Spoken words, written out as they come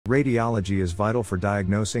Radiology is vital for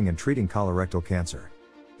diagnosing and treating colorectal cancer.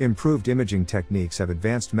 Improved imaging techniques have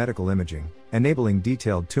advanced medical imaging, enabling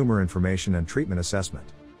detailed tumor information and treatment assessment.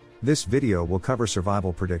 This video will cover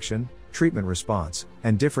survival prediction, treatment response,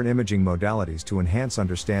 and different imaging modalities to enhance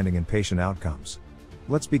understanding and patient outcomes.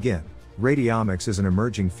 Let's begin. Radiomics is an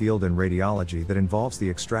emerging field in radiology that involves the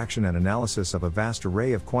extraction and analysis of a vast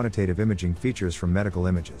array of quantitative imaging features from medical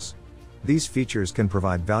images. These features can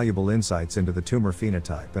provide valuable insights into the tumor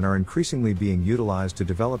phenotype and are increasingly being utilized to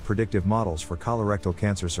develop predictive models for colorectal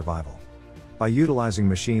cancer survival. By utilizing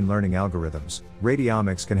machine learning algorithms,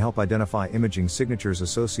 radiomics can help identify imaging signatures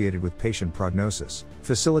associated with patient prognosis,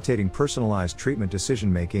 facilitating personalized treatment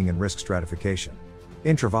decision-making and risk stratification.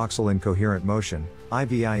 Intravoxel incoherent motion,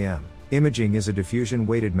 IVIM, imaging is a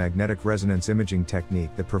diffusion-weighted magnetic resonance imaging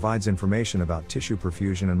technique that provides information about tissue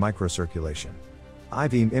perfusion and microcirculation.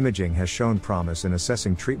 IVIM imaging has shown promise in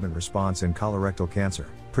assessing treatment response in colorectal cancer,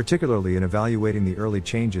 particularly in evaluating the early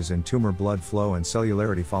changes in tumor blood flow and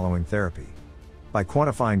cellularity following therapy. By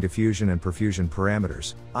quantifying diffusion and perfusion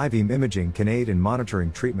parameters, IVIM imaging can aid in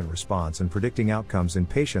monitoring treatment response and predicting outcomes in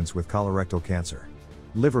patients with colorectal cancer.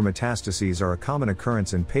 Liver metastases are a common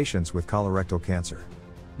occurrence in patients with colorectal cancer.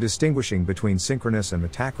 Distinguishing between synchronous and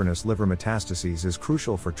metachronous liver metastases is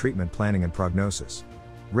crucial for treatment planning and prognosis.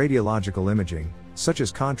 Radiological imaging, such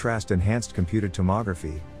as contrast-enhanced computed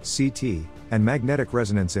tomography, CT, and magnetic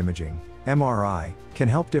resonance imaging, MRI, can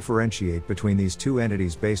help differentiate between these two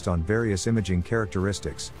entities based on various imaging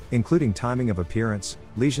characteristics, including timing of appearance,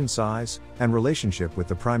 lesion size, and relationship with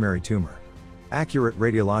the primary tumor. Accurate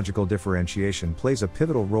radiological differentiation plays a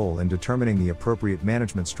pivotal role in determining the appropriate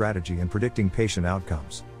management strategy and predicting patient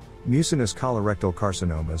outcomes. Mucinous colorectal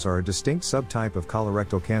carcinomas are a distinct subtype of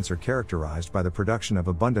colorectal cancer characterized by the production of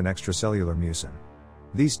abundant extracellular mucin.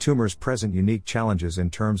 These tumors present unique challenges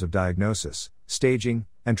in terms of diagnosis, staging,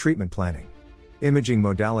 and treatment planning. Imaging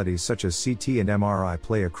modalities such as CT and MRI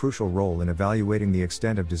play a crucial role in evaluating the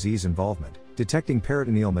extent of disease involvement, detecting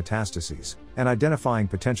peritoneal metastases, and identifying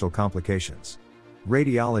potential complications.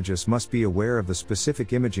 Radiologists must be aware of the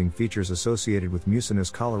specific imaging features associated with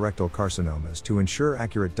mucinous colorectal carcinomas to ensure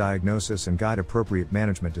accurate diagnosis and guide appropriate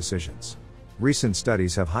management decisions. Recent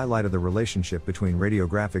studies have highlighted the relationship between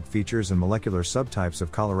radiographic features and molecular subtypes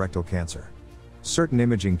of colorectal cancer. Certain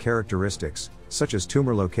imaging characteristics, such as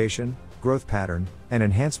tumor location, growth pattern, and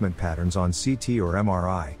enhancement patterns on CT or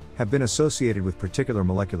MRI, have been associated with particular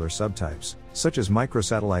molecular subtypes, such as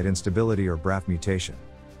microsatellite instability or BRAF mutation.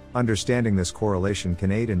 Understanding this correlation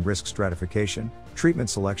can aid in risk stratification, treatment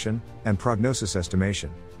selection, and prognosis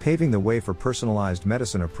estimation, paving the way for personalized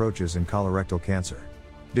medicine approaches in colorectal cancer.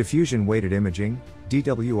 Diffusion-weighted imaging,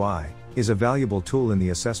 DWI, is a valuable tool in the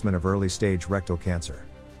assessment of early-stage rectal cancer.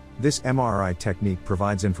 This MRI technique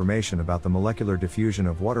provides information about the molecular diffusion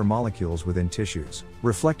of water molecules within tissues,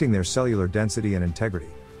 reflecting their cellular density and integrity.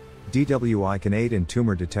 DWI can aid in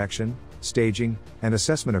tumor detection, staging, and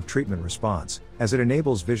assessment of treatment response, as it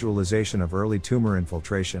enables visualization of early tumor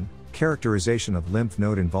infiltration, characterization of lymph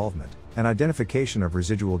node involvement, and identification of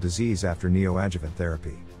residual disease after neoadjuvant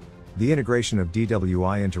therapy. The integration of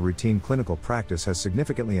DWI into routine clinical practice has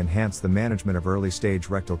significantly enhanced the management of early-stage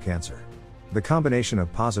rectal cancer. The combination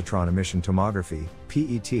of positron emission tomography,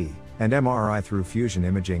 PET, and MRI through fusion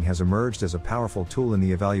imaging has emerged as a powerful tool in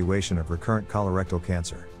the evaluation of recurrent colorectal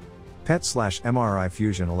cancer. PET/MRI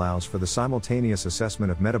fusion allows for the simultaneous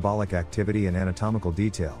assessment of metabolic activity and anatomical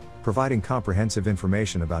detail, providing comprehensive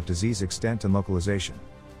information about disease extent and localization.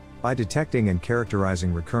 By detecting and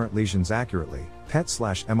characterizing recurrent lesions accurately,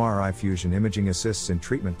 PET/MRI fusion imaging assists in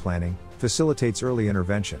treatment planning, facilitates early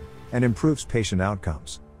intervention, and improves patient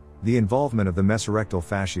outcomes. The involvement of the mesorectal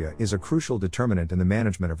fascia is a crucial determinant in the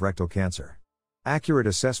management of rectal cancer. Accurate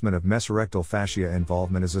assessment of mesorectal fascia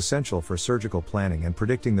involvement is essential for surgical planning and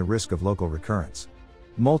predicting the risk of local recurrence.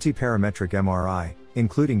 Multiparametric MRI,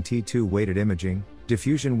 including T2-weighted imaging,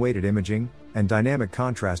 diffusion-weighted imaging, and dynamic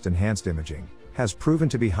contrast-enhanced imaging, has proven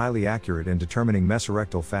to be highly accurate in determining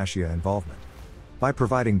mesorectal fascia involvement. By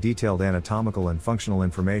providing detailed anatomical and functional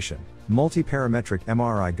information, multiparametric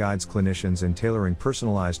MRI guides clinicians in tailoring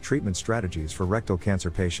personalized treatment strategies for rectal cancer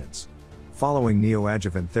patients. Following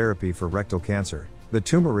neoadjuvant therapy for rectal cancer, the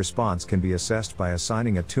tumor response can be assessed by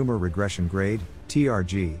assigning a tumor regression grade,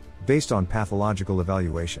 TRG, based on pathological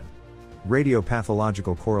evaluation.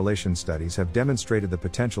 Radiopathological correlation studies have demonstrated the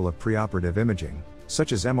potential of preoperative imaging,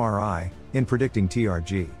 such as MRI, in predicting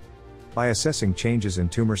TRG. By assessing changes in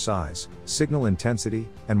tumor size, signal intensity,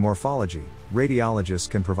 and morphology, radiologists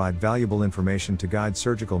can provide valuable information to guide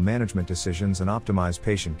surgical management decisions and optimize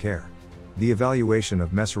patient care. The evaluation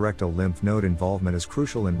of mesorectal lymph node involvement is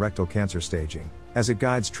crucial in rectal cancer staging, as it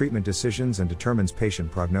guides treatment decisions and determines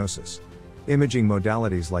patient prognosis. Imaging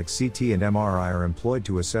modalities like CT and MRI are employed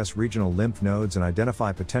to assess regional lymph nodes and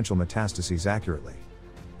identify potential metastases accurately.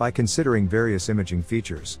 By considering various imaging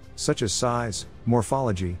features, such as size,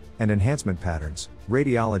 morphology, and enhancement patterns,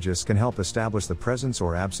 radiologists can help establish the presence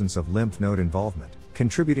or absence of lymph node involvement,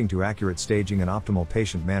 contributing to accurate staging and optimal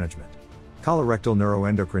patient management. Colorectal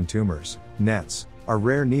neuroendocrine tumors, NETs, are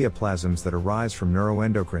rare neoplasms that arise from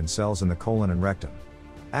neuroendocrine cells in the colon and rectum.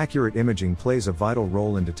 Accurate imaging plays a vital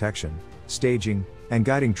role in detection, staging, and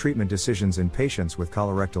guiding treatment decisions in patients with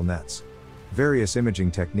colorectal NETs. Various imaging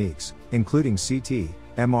techniques, including CT,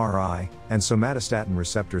 MRI, and somatostatin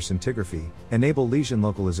receptor scintigraphy, enable lesion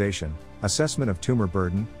localization, assessment of tumor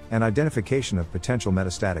burden, and identification of potential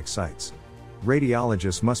metastatic sites.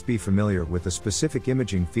 Radiologists must be familiar with the specific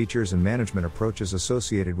imaging features and management approaches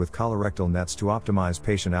associated with colorectal NETs to optimize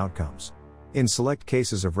patient outcomes. In select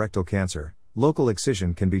cases of rectal cancer, local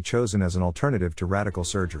excision can be chosen as an alternative to radical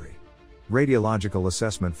surgery. Radiological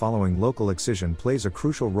assessment following local excision plays a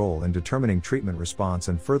crucial role in determining treatment response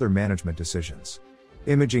and further management decisions.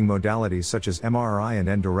 Imaging modalities such as MRI and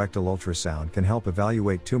endorectal ultrasound can help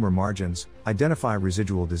evaluate tumor margins, identify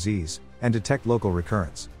residual disease, and detect local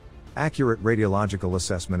recurrence. Accurate radiological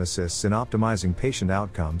assessment assists in optimizing patient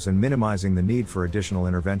outcomes and minimizing the need for additional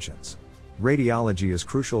interventions. Radiology is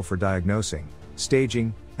crucial for diagnosing,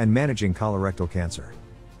 staging, and managing colorectal cancer.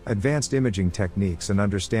 Advanced imaging techniques and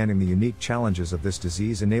understanding the unique challenges of this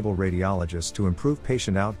disease enable radiologists to improve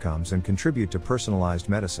patient outcomes and contribute to personalized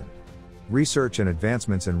medicine. Research and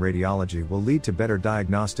advancements in radiology will lead to better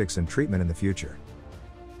diagnostics and treatment in the future.